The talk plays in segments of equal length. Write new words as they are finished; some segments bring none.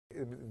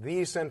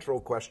the central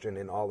question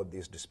in all of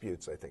these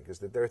disputes, I think, is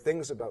that there are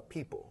things about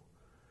people,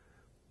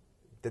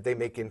 that they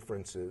make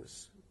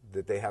inferences,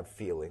 that they have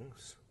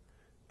feelings,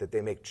 that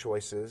they make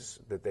choices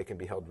that they can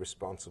be held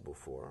responsible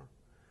for,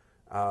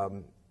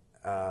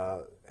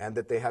 and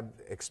that they have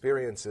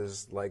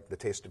experiences like the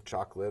taste of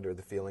chocolate or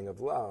the feeling of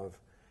love,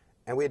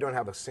 and we don't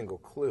have a single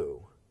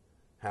clue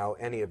how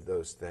any of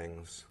those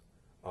things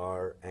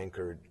are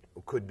anchored,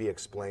 could be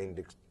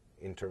explained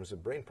in terms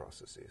of brain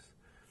processes.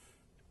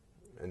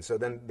 And so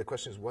then the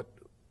question is,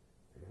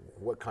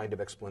 what kind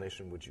of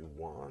explanation would you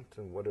want,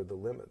 and what are the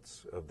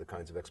limits of the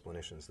kinds of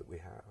explanations that we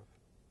have?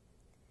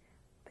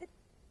 But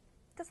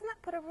doesn't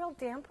that put a real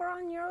damper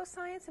on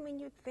neuroscience? I mean,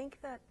 you'd think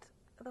that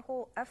the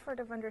whole effort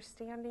of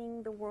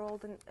understanding the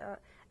world, and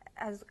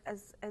as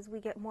we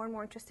get more and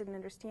more interested in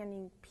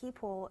understanding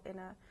people in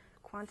a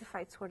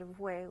quantified sort of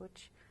way,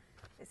 which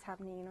is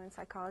happening, in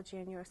psychology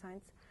and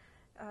neuroscience,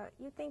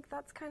 you think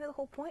that's kind of the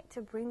whole point,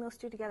 to bring those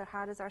two together.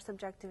 How does our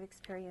subjective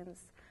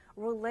experience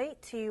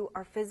relate to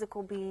our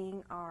physical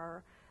being,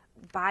 our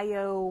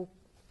bio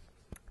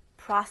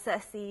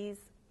processes?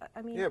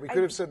 I mean, yeah, we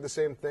could have said the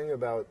same thing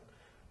about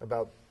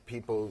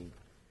people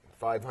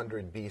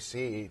 500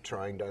 BC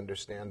trying to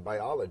understand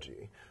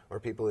biology, or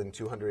people in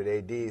 200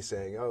 AD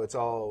saying, oh, it's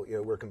all,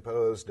 we're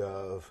composed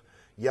of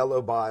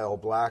yellow bile,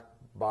 black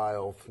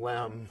bile,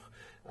 phlegm,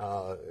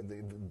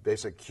 the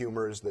basic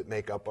humors that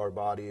make up our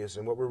bodies.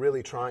 And what we're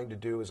really trying to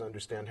do is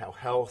understand how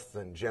health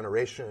and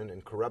generation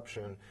and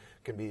corruption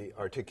can be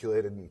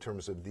articulated in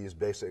terms of these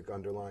basic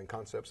underlying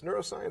concepts.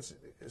 Neuroscience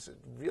is a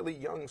really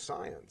young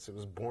science. It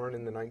was born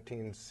in the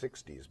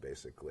 1960s,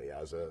 basically,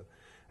 as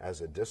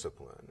a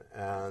discipline.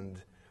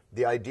 And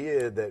the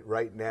idea that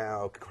right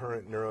now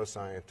current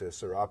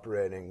neuroscientists are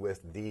operating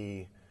with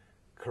the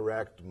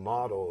correct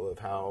model of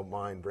how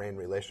mind-brain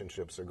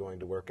relationships are going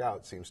to work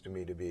out seems to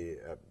me to be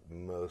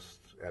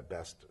at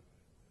best,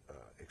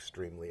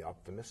 extremely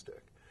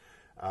optimistic.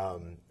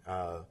 I'm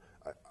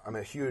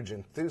a huge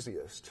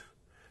enthusiast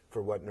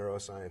for what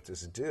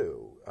neuroscientists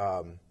do,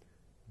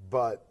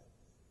 but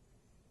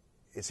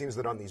it seems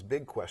that on these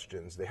big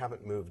questions, they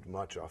haven't moved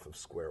much off of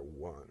square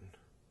one.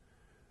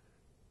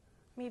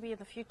 Maybe in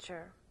the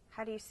future.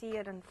 How do you see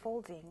it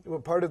unfolding? Well,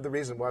 part of the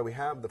reason why we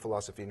have the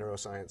philosophy,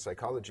 neuroscience,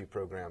 psychology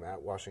program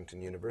at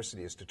Washington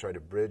University is to try to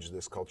bridge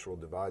this cultural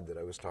divide that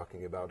I was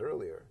talking about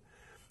earlier.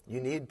 You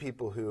need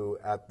people who,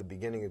 at the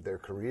beginning of their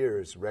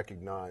careers,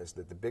 recognize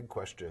that the big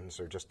questions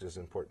are just as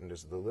important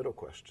as the little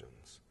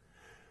questions,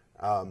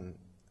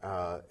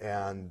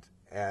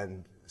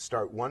 and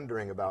start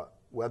wondering about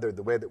whether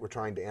the way that we're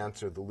trying to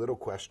answer the little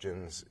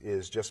questions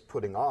is just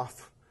putting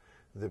off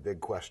the big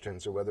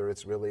questions, or whether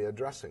it's really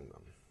addressing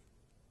them.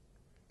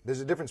 There's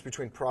a difference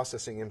between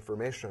processing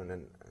information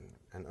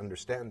and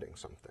understanding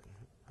something.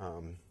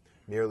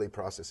 Merely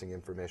processing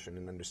information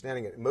and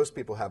understanding it. Most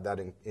people have that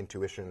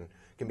intuition,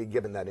 can be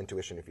given that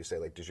intuition if you say,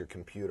 like, does your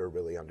computer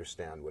really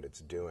understand what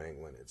it's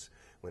doing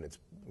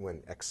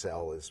when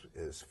Excel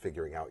is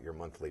figuring out your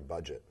monthly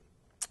budget?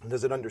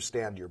 Does it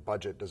understand your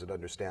budget? Does it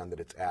understand that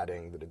it's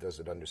adding? Does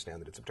it understand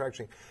that it's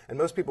subtracting? And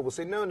most people will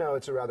say, no,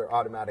 it's a rather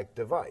automatic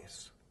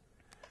device.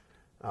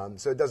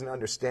 So it doesn't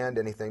understand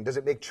anything. Does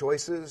it make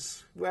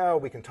choices? Well,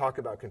 we can talk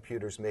about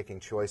computers making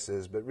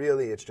choices, but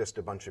really it's just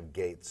a bunch of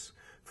gates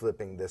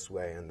flipping this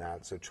way and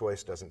that, so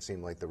choice doesn't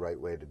seem like the right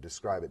way to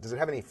describe it. Does it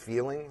have any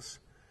feelings?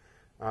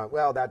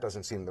 Well, that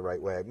doesn't seem the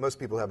right way. Most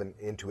people have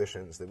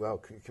intuitions that,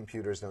 well,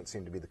 computers don't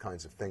seem to be the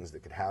kinds of things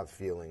that could have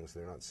feelings.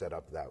 They're not set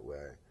up that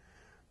way.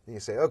 And you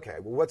say, okay,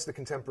 well, what's the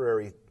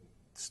contemporary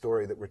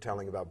story that we're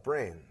telling about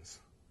brains?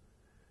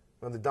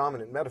 Well, the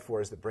dominant metaphor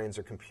is that brains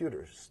are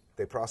computers.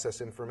 They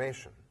process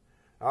information.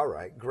 All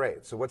right,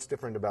 great. So what's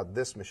different about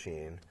this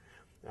machine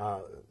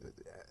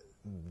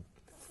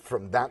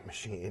from that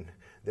machine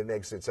that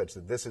makes it such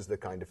that this is the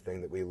kind of thing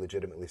that we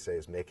legitimately say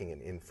is making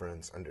an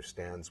inference,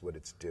 understands what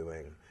it's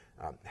doing,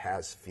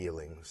 has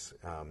feelings,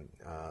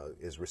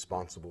 is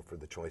responsible for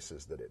the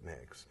choices that it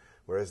makes.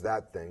 Whereas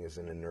that thing is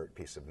an inert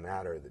piece of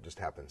matter that just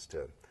happens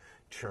to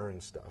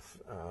churn stuff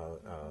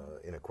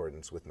in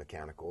accordance with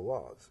mechanical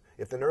laws.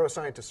 If the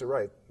neuroscientists are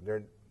right,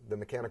 the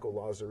mechanical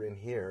laws are in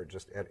here.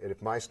 And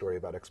if my story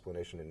about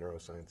explanation in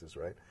neuroscience is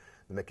right,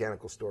 the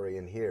mechanical story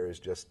in here is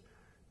just,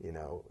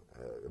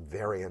 a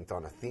variant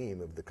on a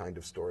theme of the kind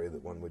of story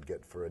that one would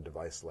get for a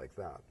device like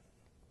that.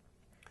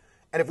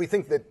 And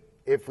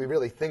if we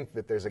really think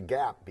that there's a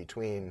gap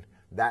between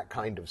that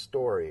kind of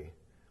story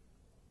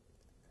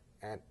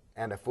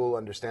and a full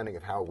understanding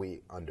of how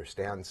we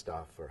understand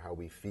stuff, or how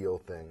we feel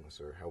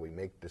things, or how we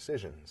make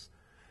decisions,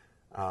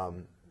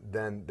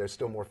 then there's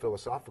still more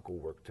philosophical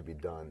work to be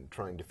done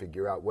trying to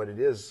figure out what it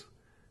is.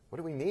 What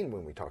do we mean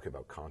when we talk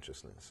about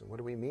consciousness? And what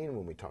do we mean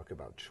when we talk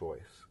about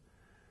choice?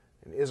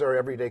 And is our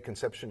everyday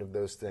conception of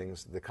those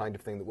things the kind of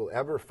thing that will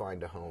ever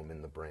find a home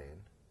in the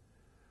brain?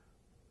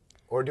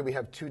 Or do we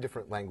have two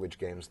different language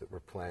games that we're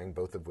playing,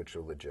 both of which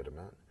are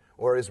legitimate?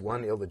 Or is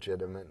one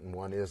illegitimate and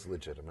one is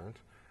legitimate?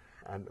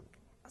 And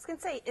I was going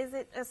to say, is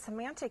it a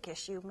semantic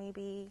issue?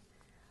 Maybe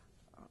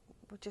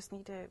we just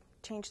need to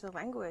change the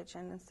language,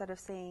 and instead of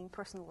saying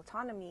personal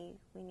autonomy,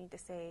 we need to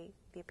say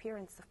the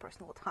appearance of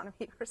personal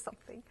autonomy or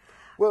something.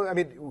 Well, I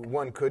mean,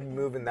 one could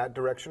move in that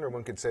direction, or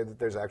one could say that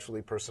there's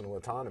actually personal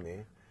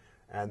autonomy,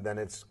 and then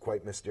it's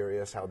quite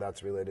mysterious how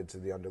that's related to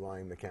the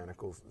underlying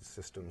mechanical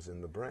systems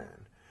in the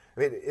brain. I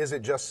mean, is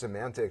it just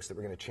semantics that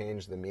we're going to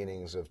change the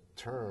meanings of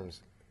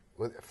terms?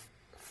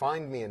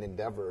 Find me an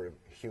endeavor,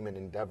 human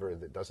endeavor,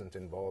 that doesn't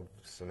involve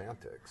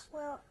semantics.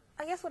 Well,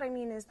 I guess what I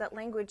mean is that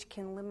language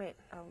can limit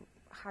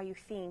how you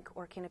think,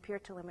 or can appear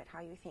to limit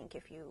how you think.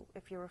 If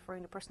you're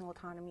referring to personal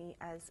autonomy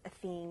as a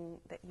thing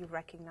that you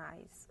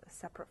recognize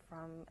separate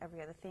from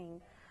every other thing,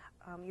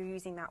 you're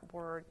using that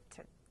word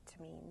to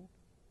mean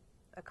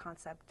a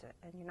concept,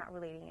 and you're not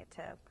relating it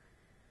to.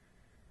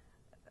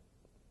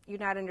 You're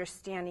not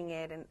understanding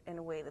it in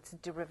a way that's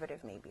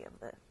derivative, maybe, of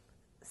the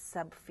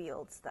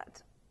subfields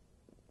that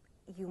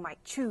you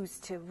might choose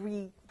to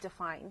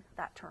redefine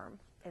that term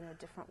in a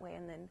different way,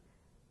 and then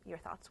your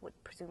thoughts would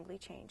presumably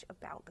change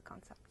about the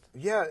concept.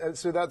 Yeah,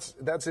 so that's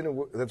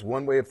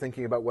one way of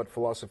thinking about what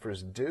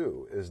philosophers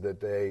do, is that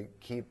they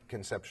keep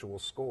conceptual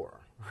score.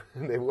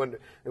 They want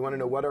to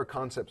know what our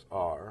concepts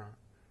are,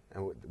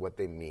 and what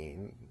they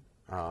mean,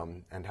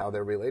 and how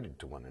they're related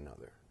to one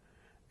another.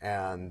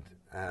 And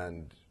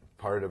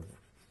part of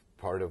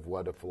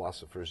what a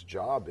philosopher's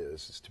job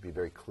is to be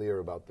very clear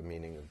about the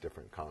meaning of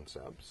different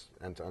concepts,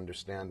 and to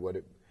understand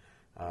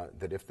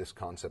that if this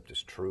concept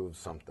is true of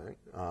something,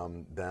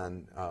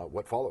 then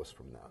what follows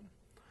from that.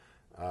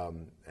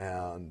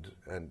 And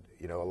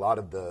a lot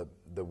of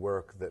the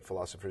work that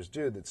philosophers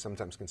do that's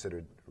sometimes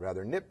considered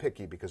rather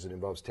nitpicky, because it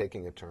involves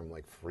taking a term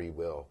like free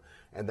will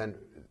and then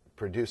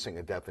producing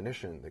a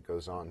definition that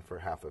goes on for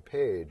half a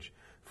page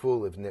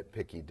full of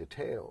nitpicky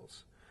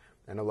details.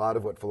 And a lot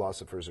of what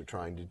philosophers are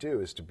trying to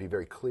do is to be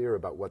very clear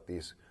about what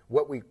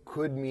we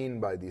could mean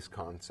by these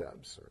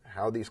concepts, or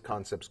how these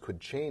concepts could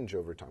change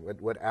over time,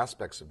 what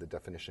aspects of the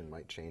definition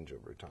might change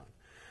over time.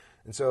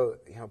 And so,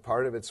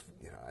 part of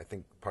I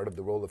think part of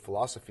the role of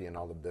philosophy in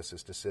all of this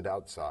is to sit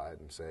outside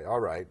and say, all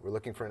right, we're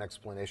looking for an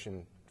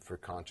explanation for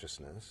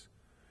consciousness.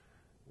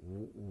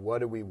 What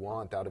do we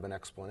want out of an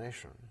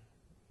explanation?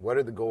 What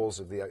are the rules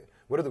of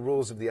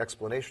the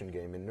explanation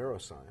game in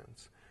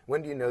neuroscience?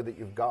 When do you know that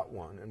you've got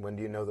one, and when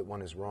do you know that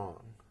one is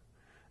wrong?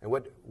 And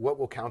what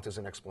will count as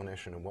an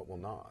explanation and what will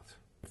not?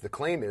 If the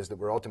claim is that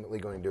we're ultimately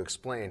going to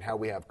explain how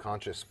we have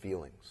conscious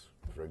feelings,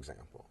 for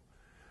example,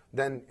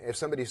 then if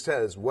somebody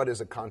says, what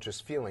is a conscious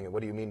feeling, and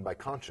what do you mean by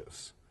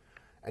conscious,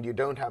 and you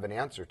don't have an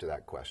answer to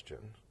that question,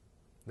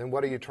 then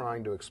what are you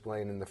trying to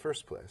explain in the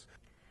first place?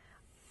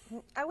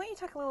 I want you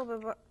to talk a little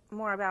bit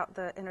more about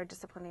the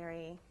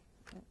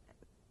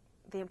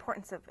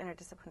importance of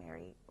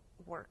interdisciplinary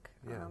work.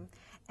 Yeah.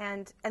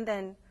 And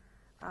then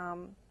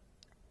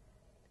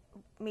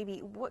maybe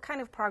what kind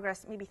of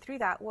progress, maybe through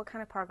that, what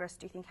kind of progress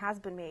do you think has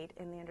been made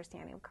in the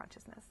understanding of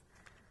consciousness?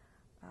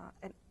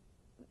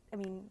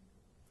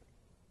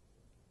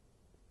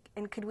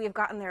 And could we have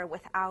gotten there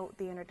without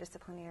the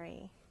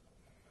interdisciplinary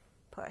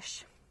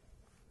push?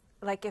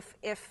 Like if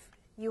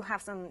you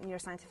have some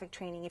neuroscientific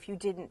training, if you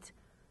didn't,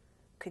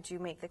 could you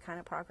make the kind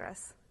of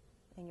progress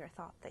in your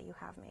thought that you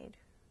have made?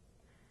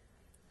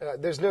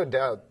 There's no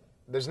doubt.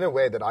 There's no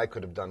way that I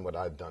could have done what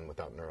I've done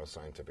without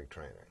neuroscientific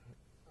training.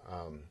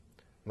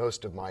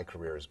 Most of my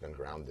career has been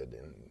grounded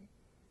in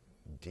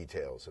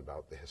details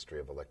about the history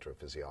of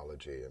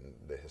electrophysiology and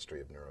the history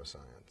of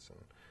neuroscience. And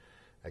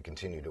I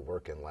continue to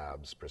work in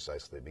labs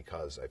precisely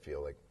because I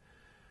feel like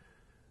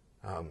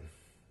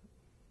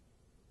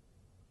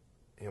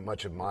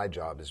much of my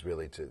job is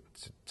really to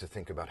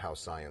think about how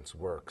science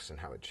works and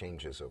how it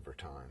changes over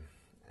time.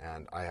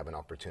 And I have an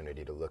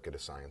opportunity to look at a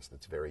science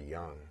that's very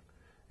young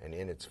and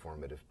in its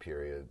formative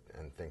period,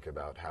 and think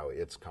about how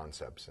its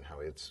concepts and how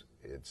its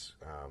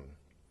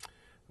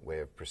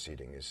way of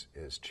proceeding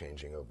is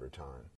changing over time.